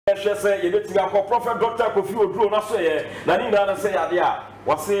say you betimi akọ Prophet Dr. Kofi Oduro na so ye na ni na say ade a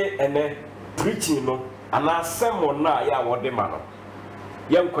wo say ene preaching no ana sermon na ya wo de ma no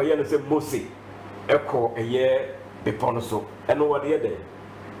ye nkoye no say Mose eko eye bepono so eno wo de de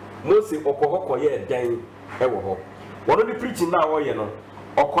Mose okohoko ye dan ewo ho wono di preaching na wo ye no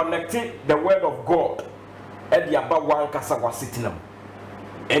or connecting the word of God e di aba wan kasa wasitinam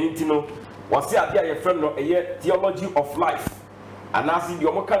entino wo say ade a ye friend no eye theology of life. And as in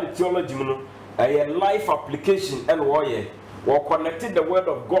your kind of theology, a life application and warrior, or connected the word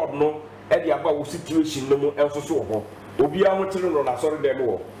of God, no, at the about situation, no more else so. Obia material on a sorry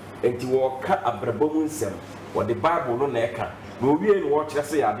demo, and to walk a brabon sem, or the Bible no neka, no we and watch us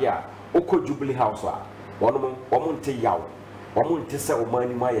say, Adia, Oko Jubilee House, one te yaw, one te sell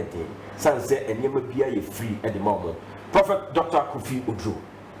money my day, San say, and you may be free at the moment. Prophet Dr. Kofi Oduro,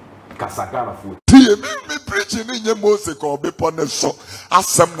 Ghana food. Me preaching in your Mose or be punished so as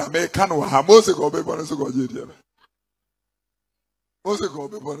some American or Mose or be punished go Jidia. Mose or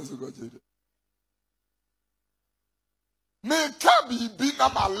be punished go Jidia. Me can be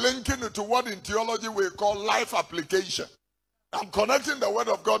I'm linking it to what in theology we call life application. I'm connecting the word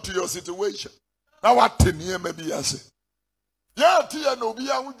of God to your situation. Now what 10 years maybe I say. Yeah, Tia no be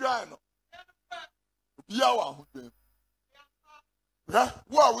a Hudrano. Be our Hudrano.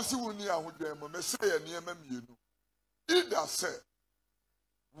 What was you near with them? Messiah near you. Either say,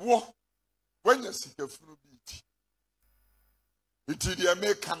 what when you see a fruit beat, it is the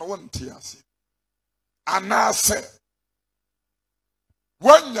American one tears. And I say,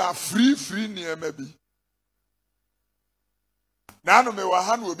 when you're free near maybe. Now, no, my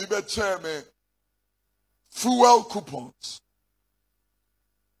hand will be better, me fuel coupons.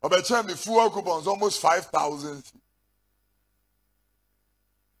 Or better, me fuel coupons almost 5,000.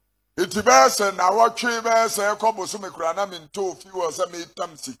 It is best and our travers and combo so me crana in 2 fuels and me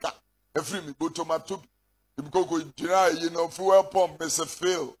tamsika. A free me botomato. You deny, you know, fuel pump, Mr.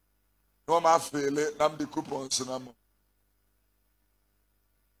 Phil. No, my fail it, nam the coupons.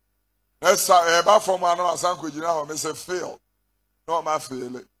 That's about for my no, Sanko, you know, Mr. Phil. No, my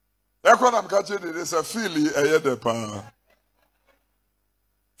fail it. That's what I'm catching it is a feeling a year the power.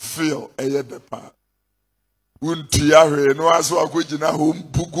 Phil a year the power. Untiahe no aso akogina hom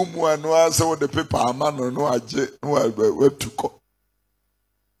bugumu ano aso the paper amano no aje no wetuko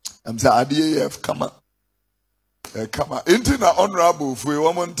am say adef kama inti na honorable fu e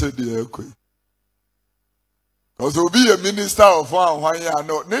womonte de ekoi cause obi a minister of one ya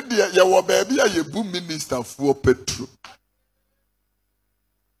no ne de ye wo ba bia ye bu minister fu petro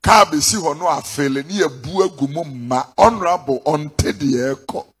ka be si ho no afele ne ye bu agumu ma honorable onte de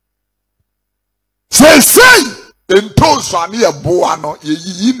eko say entonso ani eboa no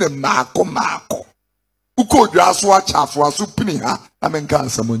yeyi ne mako uko dwaso achafo aso pini ha na menka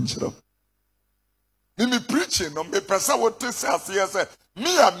asam nchiro me preaching no me pesa what say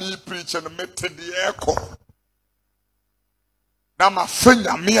me preaching me te de eko na ma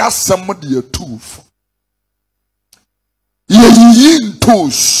fanya me asam de atufo yeyi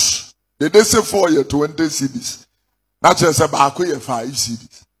ntos they say 4 year 20 cedis na chese ba ko ye 5 cedis.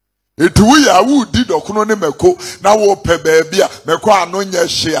 Etu ya wu di dokuno ne meko na wo pe baabia meko ano nya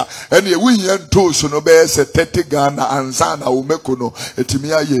hia ene wu hia ntoso no be se 30 Ghana ansa na wo meko no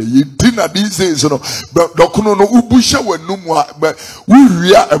etimi aye yi di na these days no dokuno no ubusha wanum a wu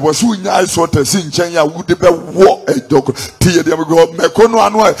wia eboso nya iso tesi nchen ya wu de be wo dokuno tie de meko no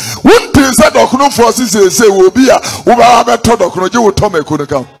ano wunti se dokuno force se wo bi a wo ba beto dokuno je wo to meko no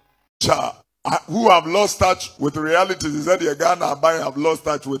ka cha. Who have lost touch with reality? Is that the Ghana have lost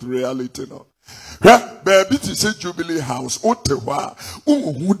touch with reality? No. Baby, to say Jubilee House. Otewa.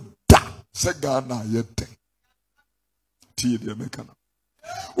 Umuda. Say Ghana yete. Tie the American.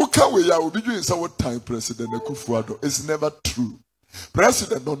 Uka we ya obi doing say what time President Akufo-Addo. It's never true.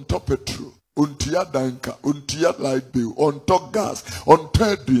 President on top of true. Untia danka, untia light bill, on top gas, on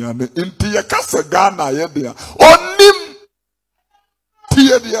aduane, untia kasa Ghana yede. Onim.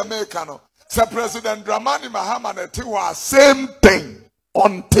 Tie the American. Say President Dramani Mahama Netiwa same thing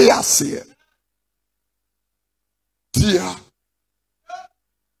on Tiasia. Tia.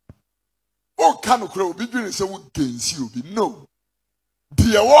 Oh, can you be doing so against you? No.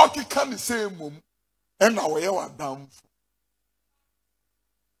 Dear walkie can the same mum and now we are down.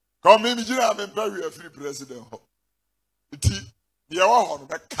 Come in, you have been very free president. The one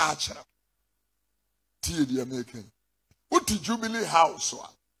that catcher. Tia the American. What did Jubilee House?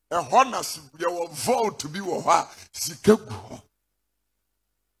 A honest, you will vote to be what Sikagu.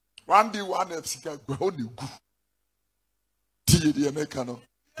 One day, one of Sikagu, only good. Tia the American.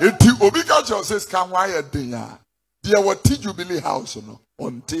 If you obligate yourself, can wire dinner. Dear what Jubilee House no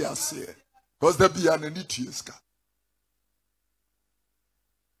on TSC. Because there be an NTSK.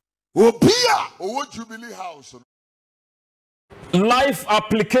 Obia or Jubilee House. Life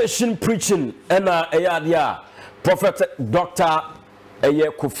application preaching and Prophet Dr.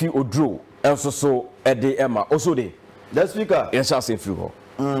 Kofi Oduro and so Eddie Emma also de. The speaker. Yes, I say few.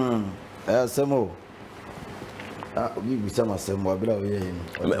 Some more. We some more.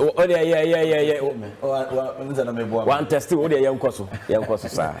 Oh yeah. One testing. Oh yeah, young koso,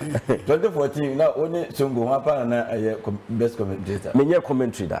 sir. 2014. Now only Sungo Mapa and best commentator. Me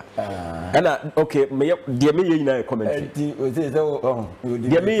commentary that. And okay, me dear me commentary.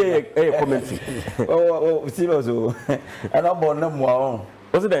 Dear me commentary. Oh, serious. And I'm born no more.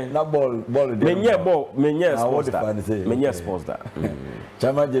 What's it then? Not ball. Me ball. Me sports that. Me sports that.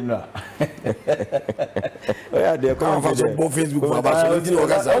 Chama General. Oh yeah, they come from Facebook for about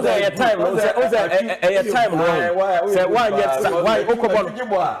time. Say why Okobon.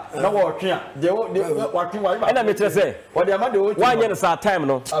 No working. They working. And I mean say what the amount of one year is our time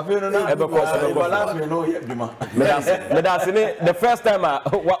no. The first time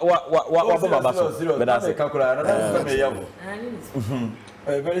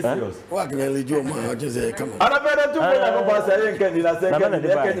very serious. What can I lead you on? Just say, come on. And I better do what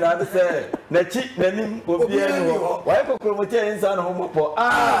I say. The cheap name will be why for promoting son home for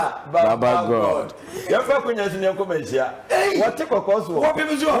Baba God. Your fucking your comments here. What take a course? What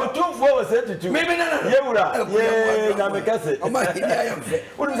people do? 2 4 said to maybe Yura. Yeah, Namikase.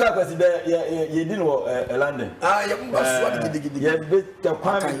 What is that? You didn't work London. Yeah, bit the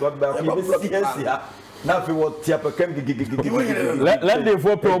crime. Now if you want to let them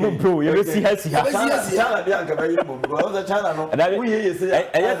for pro you see how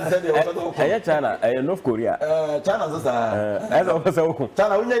China North Korea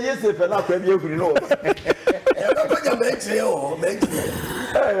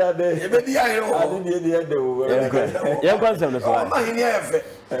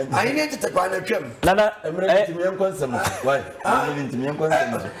I need to take one of them. Nana, what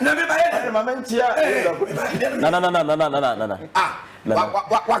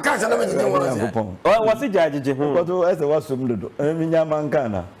can't I what's it, Judge? What was some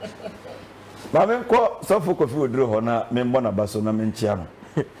Mancana? Mamma called Kofi Oduro na membona basona menchiano.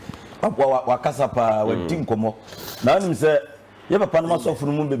 Wakasapa with Tinkomo. Now him say, you have a panama so from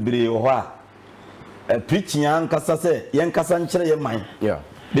Mumbi or preaching young Cassa say, young Cassan Cherry mine. Yeah.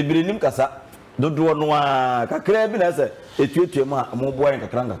 The Brinim Cassa, Dodro Noa, Cacrabin as a tutor, more boy and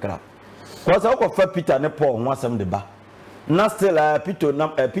Cakranga crab. Was out of Peter and Paul once some the bar. Not still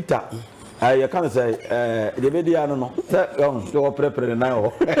Peter. I can't say, the video, no, go prepare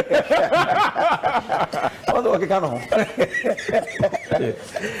now. What do I can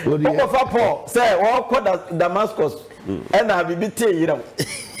Paul say, all called Damascus, and I'll be betrayed, you know,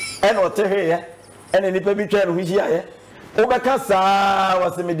 and what here, and any baby child which here. Obakasa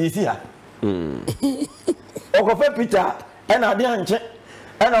was a medicine. Okofe Peter, and I didn't check,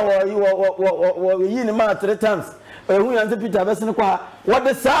 and I were in my 3 times. Who answered Peter Bessinqua? What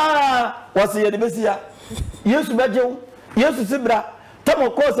the Sar was here the Bessia? Yes, Bajo, yes, Sibra, Tom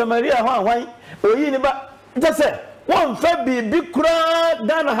of course, Maria Hawaii, or Yiniba. Just say, one Fabi, big crowd,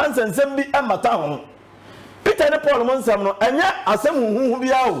 Dana Hansen, Sembi, and Matown. Peter and Paul Monsam, and yet, as some who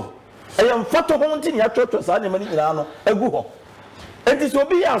be out. I am photo hunting your church was animal a go. And this will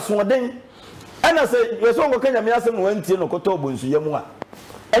be a swan. And I say, your song can have some went in Okotobo, Yamua.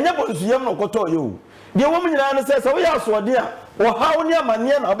 And you put Yam Okoto you. The woman says, oh, yes, what dear, or how near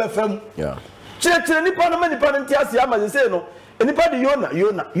Manian of a film. Yeah. Church any parliament, Pantias Yama, they say no. Anybody, Yona,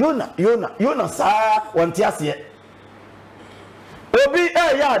 sir, one Tiasia. Obi,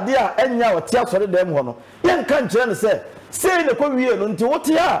 yeah, dear, and now a tear for the damn one. Young country say the Korean until what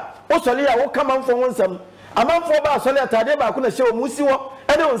ya. Osalia will come on from some. A man for Basalia Tadeba couldn't show Musio,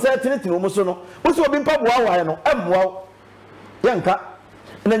 and don't say anything to Musono. Musso been Pabua, and wow. Yanka,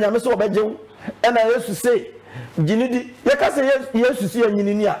 and then Yamaso Bejo, and I used to say, Ginidi, Yakasa, yes, to see a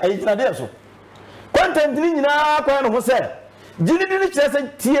Ninia, a Nadeso. Quantum Nina, Quan Jose. Ginidi says,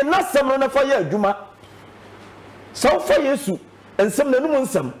 Tia, not someone of fire, Juma. So for Yesu, and some the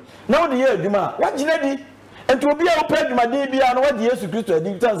some. Now the year, Juma, what Ginidi? And to be a pledge, my dear, and what the Jesus Christ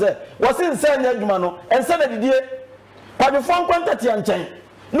did was inside Yagumano, and said the dear, but the phone quantity and chain.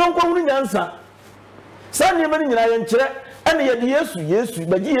 No calling answer. Sunday morning, I am chair, and yet yes,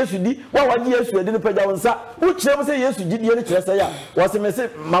 but yes, you did. What yes, you didn't pay down, sir. Which never say yes, you did the other was a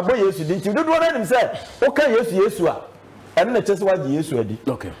message, my boy, yes, you did. You don't want him say, okay, yes, you are. And the chest was yes, you did.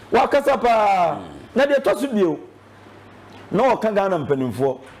 Okay. What Casapa? Now they toss you. No, Kangana penny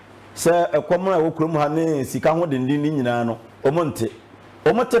for. sɛ ɛkɔm na wo kurom ha ne sika ho dendin ni nyina no omonte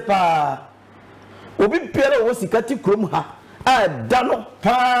pa obi biara wo sika ti kurom ha a da no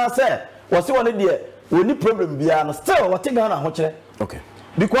pa sɛ wo se woni de woni problem bia no still wo te Ghana ho kyerɛ okay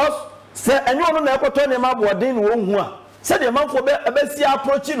because sɛ enyo no na ɛkɔtɔ ne ma boɔden no wo hu a sɛ de manfo be si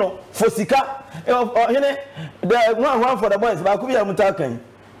approach no for sika hene the one for the boys ba ku bia mutakan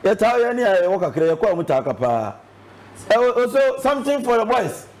ya ta ya ni ya wo kakra ya kwa mutaka pa also something for the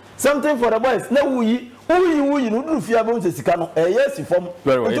boys na wuyi no duru fia be unse sika no yes fom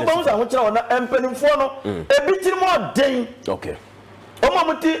to ba unsa ho kyerɛ wona empanimfo no ebi tiri mo den okay omo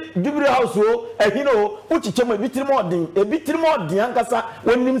muti dubiri house o ehino uchiche mo ebi tiri mo den ankasa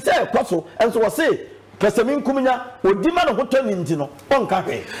wonim sɛ kwaso enso wo se kasamin kumnya odima no hoto ni nti no onka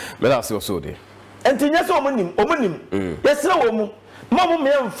hwe me da se so de enti nyese omonim yesere wo mu mamu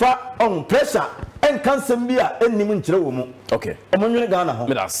me mfa on pressure en kansem bia ennim nkyere wo mu okay omonwene Ghana ho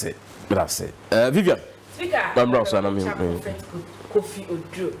me da se Vivian speaker I'm bro so na me Kofi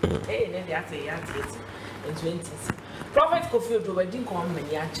Oduro ne dey ate ya in 2020 Prophet Kofi Oduro we din kon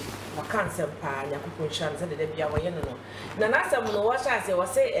mani ache wa kansem pa yakopon hwan se de bia wo ye no na nasem no wo sha se wo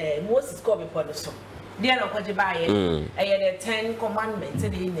se Moses ko be pod so dia no kwaje ba ye the 10 commandments de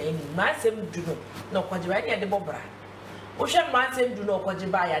na ni ma sem du no no kwaje ba dia de bobra o hwe ma sem du no kwaje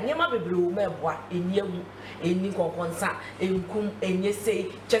ba ya ne ma bebre wo ma eboa eniagu eni konkonsa enkum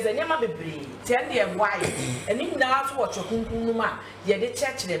enyesei cheze ne ma bebre tie de eboa ye eni na so wo chokunkun no ma ye de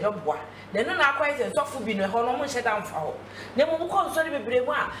church de beboa na no na akwa ise sofo bi no ho no mo hye dan fa ho ne mo ko nso de bebre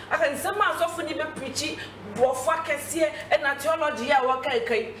mu a aka nsema sofo ni be preach brofo akese e na theology ya wo kai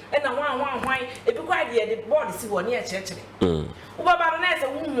e na hwan e bi kwa de board si wo ne e chekere wo baba na ese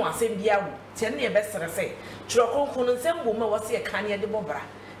wo hu asem bia wo tie ne e be sere se chiro konkon nsem bo ma wo se e kan ye de bobra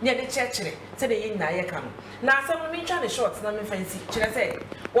ne de chekere se de yin na ye kan na asem no mi twa ne short na me fancy kire se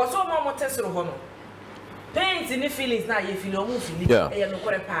wo so mo tesoro ho no pains in the feelings na ye feel omu feel e no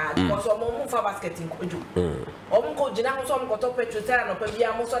kore pa because omu fa basket nkoju omu ko jina ho so omu ko to petrol tire no pa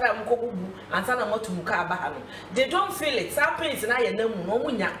bia mo so da mo ko bubu ansa na motu mu ka aba ha no they don't feel it sa pains na ye na mu no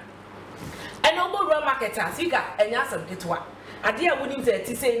omu nya and omu ro marketer siga enya asem ketwa ade a woni nze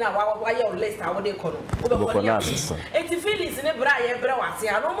ti sei na wa ye o list a wo de kono wo be kono eti feelings ne bra ye bra wase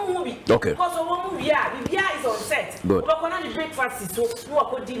a no mo hu bi because omu wi a bibia is on set wo be kono the breakfast so no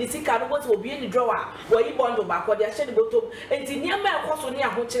akodi ni sika no what obi ni drawer wo yi bondo ba akodi a shede botom enti niam e koso ne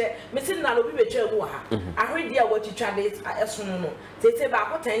aho kire mesin na no bi betwa mu ha ahwedi a wo twitwa de esono no tete ba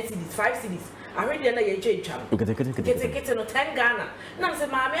ko 10 cedis 5 cedis ahwedi na ye twetwa kete no 10 Ghana na se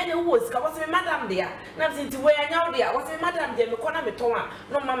ma me ne wo sika wo se madam dia na se nti we anya wo dia wo se madam dia me kona me ton a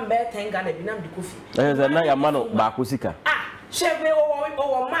no ma mbe 10 Ghana bi na me Kofi na ya ma no ba ko sika shebe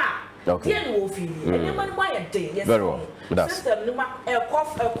wo ma tie no wo fili ene ma no ma ye dey yes very well system no ma e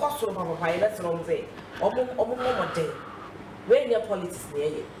koso papa ye let's run say omo dey we ne politics ne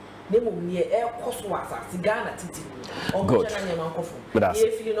ye ne mo ni e koso asa Ghana titi omo jana ne ma nkofo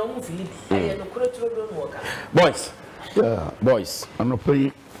ye fili no mo fili e no kuroturo do no woka boys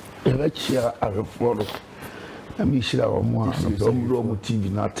anopai e ba chia arefo do ami shira omo a no mo TV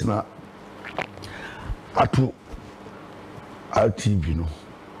na tena atu RTV no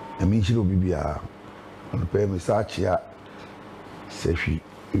ami shira obibia anopai me sa chia sefi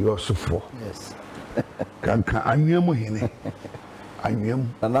yo sofo yes kanka anwemu hene anwemu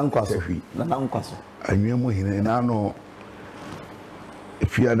nanankwaso anwemu hene na no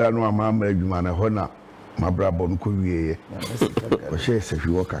fiada no amama adwuma na ho na mabrabo no ko wieye o she sefi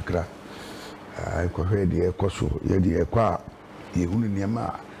wo kakra ai ko hwe de ekoso ye de ekwa ye hunu niam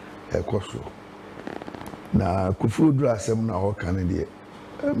ekoso na Kofi Oduro asem na ho kan de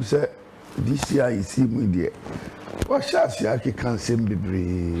se this year you see me de wa shasi ake kan sem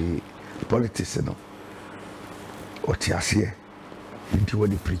bebre politics no o ti ase nti wo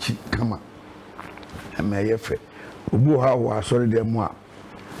de preach kama ama ye fe obu ha wo asori de mu a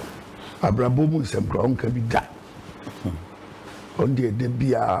abrabo mu nsem kra onka bi da on de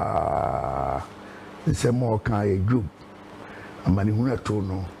bia nsem o kan ye dwom amani hunu ato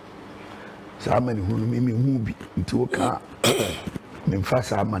no sa amani hunu mi hu bi nti wo ka me mfa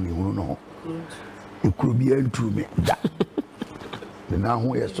sa amani hunu no ekuru bi antu me da na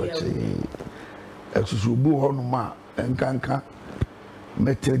ho ye so che esusu bu ho no ma enkanka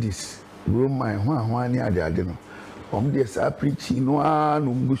Methodist Roman ho ani ade no de sa preach no a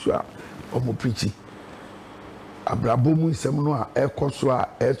no mbusu a omo preach abrabo mu nsem no a ekoso a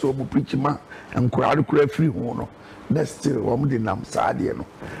eso omo preach ma enkurade kura free ho no next still de nam sa de no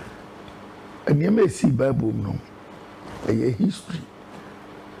eniema esi Bible no eye history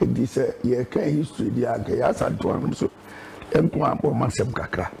e say ye kan history dia ga ya santo am so enko ampo masem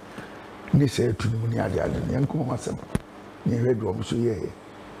kakra ne sɛ tunum ne ade yɛnkɔ masɛm ne hwɛ de ɔmo so yɛyɛ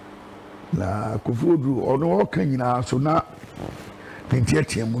na Kofi Oduro ɔno ɔka nyinaa so na ne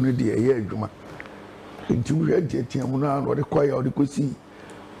ntiatia mu no deɛ ɛyɛ adwuma nti mu hwɛ ntiatia mu no a ɔde kɔyɛ ɔde kɔsi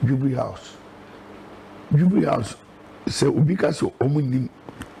Jubilee House sɛ obi ka sɛ ɔmo nim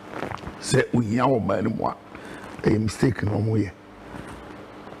sɛ ohia wɔ man no mu a ɛyɛ mistake na ɔmo yɛ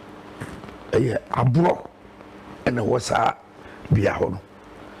ɛyɛ aborɔ ɛna wɔ saa bia hɔ no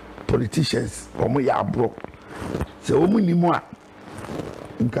politicians ɔmo yɛ aborɔ sɛ ɔmo nim a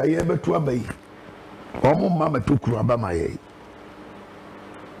nka yɛ bɛto aba yi ɔmo mma mɛto kuruaba ma yɛ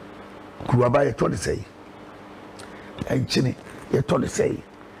kuruaba yɛtɔ de sɛ ɛnkyene yɛtɔ de sɛ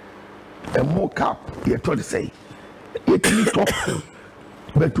ɛmo cap yɛtɔ de sɛ yɛtumi tɔ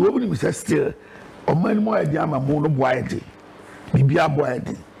bɛto ɔmo nim sɛ still ɔmo anim ayɛ de ama mo no boa yɛ de biribi aboa yɛ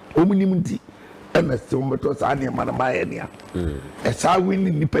de ɔmo nim nti ɛna sɛ ɔmo bɛtɔ saa nneɛma no ma yɛ nea ɛsaa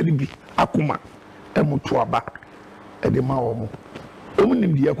wini nipa no bi akoma ɛmo to aba ɛde ma ɔmo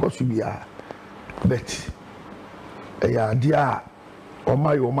nim deɛ ɛkɔ so biara but ɛyɛ adeɛ a ɔmo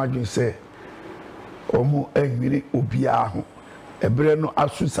ayɛ ɔmo adwene sɛ ɔmo anwene obiara ho ɛberɛ no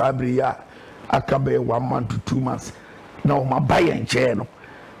aso saa bere yi a aka bɛyɛ 1 month to 2 months na ɔmo aba yɛn nkyɛn no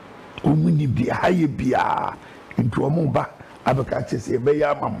ɔmo nim deɛ ha yɛ biara nti ɔmo ba abɛka kyerɛ sɛ yɛbɛyɛ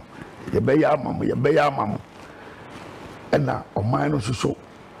ama mo ɛna ɔman no soso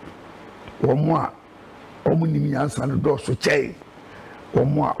ɔmo a ɔmo nim nyansa no dɔɔso kyɛn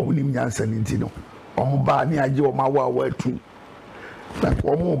ɔmo a ɔmo nim nyansa no nti no ɔmo ba ne agye ɔmo awa atu na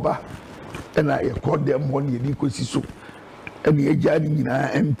ɔmo ba ɛna yɛkɔ dɛm hɔ ne yɛde kɔsi so ɛna yɛgya ne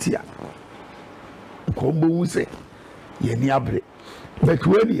nyinaa ɛnti a kɔmbo wu sɛ yɛni abere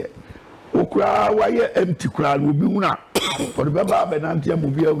bɛtuwa deɛ okura wayɛ empty kura no obi huna ɔde bɛba abɛnante amu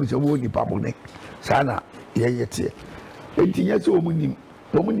bi ahunu sɛ wɔ nipa bɔne saa na yɛyɛ teɛ enti nyɛ sɛ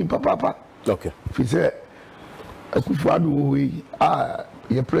ɔmo nim papapa okay fi sɛ Akufo Addo wɔ yi a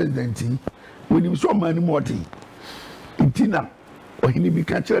yɛ president yi wɔnim sɛ ɔman no mu ɔte nti na ɔhene bi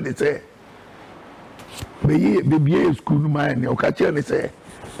ka kyerɛ ne sɛ bebie yɛ skul no ma yɛ nea ɔka kyerɛ ne sɛ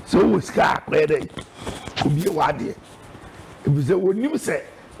ɔwɔ sika a kɔyɛ dɛ obie wɔ adeɛ ebi sɛ wɔnim sɛ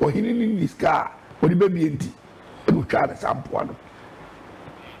ɔhene ne ni sika a ɔde bɛbie nti ɛna ɔtwa ne saa mpoa no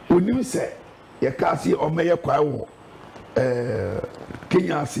onim sɛ yɛka se ɔmɛyɛ kwae wɔ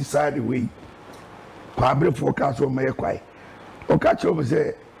Kenya ase side way kwa abrefo ka so ɔmɛyɛ kwae ɔka kyerɛ ɔmo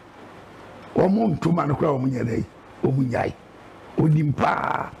sɛ ɔmo ntoma no kora ɔmo nyɛ dɛ ɔmo nyai onim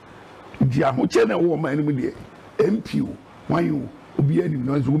paa di ahokyɛ na ɛwɔ ɔman no mu deɛ MP o wan o obi anim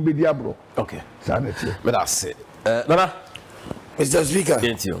no nso wɔbɛdi aborɔ okay saa na tie me da se Nana Mr. Speaker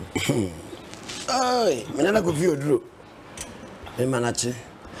thank you ai Nana Kofi Oduro me manache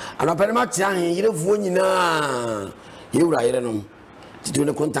anapere ma tia hen yerefuo nyinaa yewura yere nom tito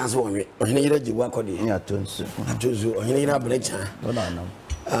ne kontanse wonwe ohene yere jiwa akode ni atonso ohene yere abrecha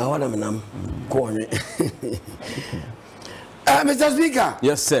wana menam ko wonwe Mr. Speaker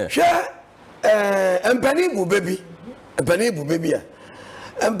yes sir hwe empani bu baby a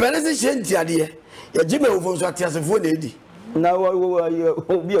empani se hye ade ye jime wo so atiasefo na edi na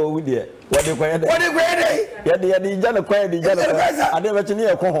obi a wo die wode kwaye de yade gya ne kwaye de gya ne ade be chine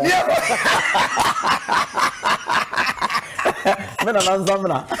ye ko ho me na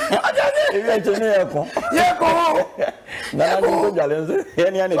nanzamna ebi a chine ye ko na na ngo jalenze ye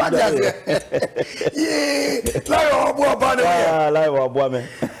ni ani ye la obo aba ne la obo me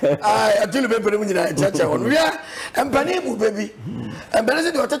ai atulu be pere mu nyina chacha won wi empani bu baby empani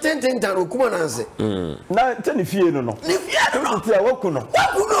se de oteten tan okuma nanse na tani fie no ni fie no ti a wakuno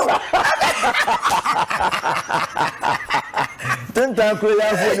tenta ko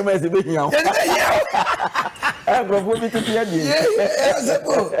ya fu ni ma se be hian agrofo bi titi ya die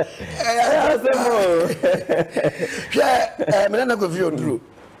sebo Nana Kofi Oduro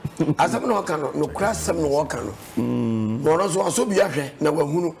asem no ka no kura asem no wo ka no no so aso bi ahwe na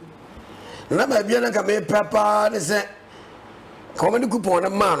wahunu na ba bia na ka me papa ne se komedi coupon na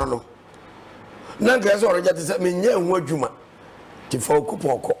ma no na ga so oroja te se me nya hu adwuma ti fa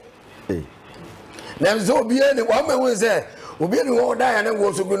coupon ko na so obi ne wa ma hu se obi ne wo da ya na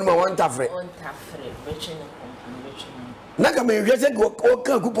wo so gunu ma won tafre na ka me hwe se ko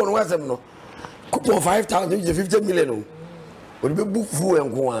ka coupon wa asem no coupon 5,000 50 million o de bu fu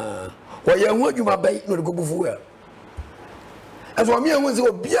enko a wo ye hu adwuma bai no de ko bu fu a aso mi hu se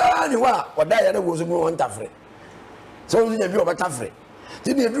obi a ne wa o da ya na wo so gunu won tafre so nya bi o ba tafre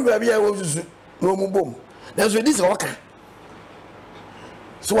ti ne duru ba bi ya wo susu no mu bom na so di se wo ka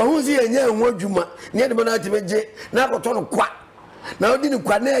so hu se nya hu adwuma ne de na atibeje na akoto no kwa na odi ni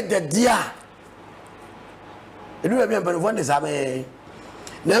kwa na de dia edu ba bi an pa no fon de sa me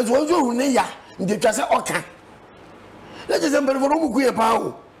na so so hu ne ya ndi twa se oka na je se mbere fo no mu ku ye pa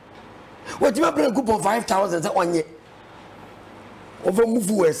o wati ma bring coupon 5000 se onye over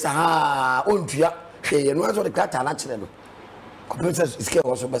move sa ontua hwe ye no aso de kata na kire no computer scale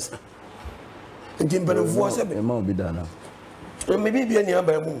also best ndi mbere fo se be ma obi da na me bi ni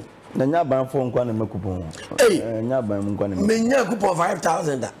aba mu na nya ban fo nkwa na coupon nya ban mu nkwa na me nya coupon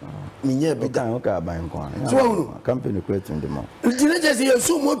 5000 da me nya bi da ka ban nkwa so hu company creating the mo ndi ne je se ye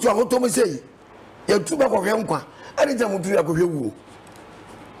su mo tu ahoto mo sei ye tu ba ko hwe nkwa ani ta mo tu ya ko hwe wu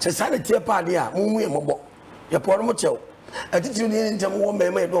se sa de tie pa de a mo mu ye mo bo ye po no mo chew atiti ni ntem wo me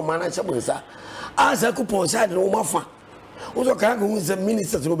me do ma na che bonsa a sa coupon sa de wo ma fa wo so ka hu se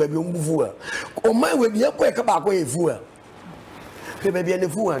minister so ba bi o mbufu a o man we bi e ko e ka ba ko e fu a pe ba bi ne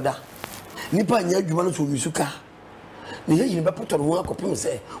fu a da nipa nya adwuma no so wi suka ne ye yin be potoro ho akopem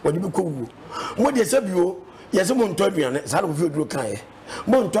se wo de be ko wu mo de se bi o ye se mo nto aduane sa no fi oduro kan ye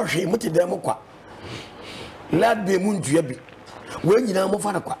mo nto hwe mo ti da mo kwa lad be mu ntua bi wo nyina mo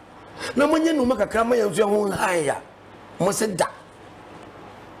fa na kwa na mo nye no makakra ma yanzu ho han ya mo se da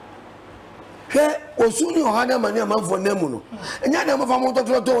he osuni ohana mani amanfo namu no enya na mo fa mo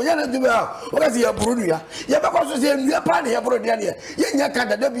tototo ya na dube a o ka se ya buru nua ya be ko so se nua pa ne ya buru dia ne ya nya ka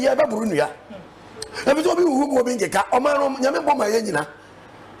da bi ya be buru nua e bi so bi hu mo bi ngeka o ma no nya me bo ma ya nyina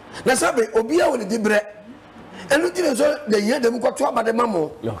na sabe obi a woni dibre enu ti ne so de ye de mu ko to abade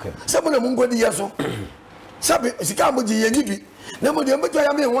mamo okay sabe na mu ngodi ya so sabe sika mo ji ye nyibi na mo de mo to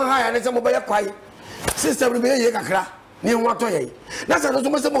ya me ho ha ya ne se mo be ya kwai system be ye kakra ne ho to ye na sa so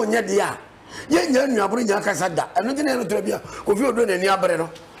mo se mo nya de ya ye nya nuaburu nya kasa da enu ti ne no to bia Kofi Oduro na ni abere no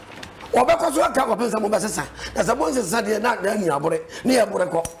obekọ so aka ko pensa mo be sesa na sa mo sesa de na nuaburu ne ye bure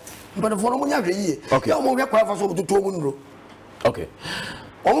ko mbana fo no mo nya hwe yie ya mo hwe kwa fa so bututo mu nuro okay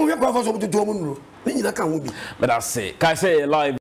o mo hwe kwa fa so bututo mu nuro ni nyina ka ho bi but I say kai say live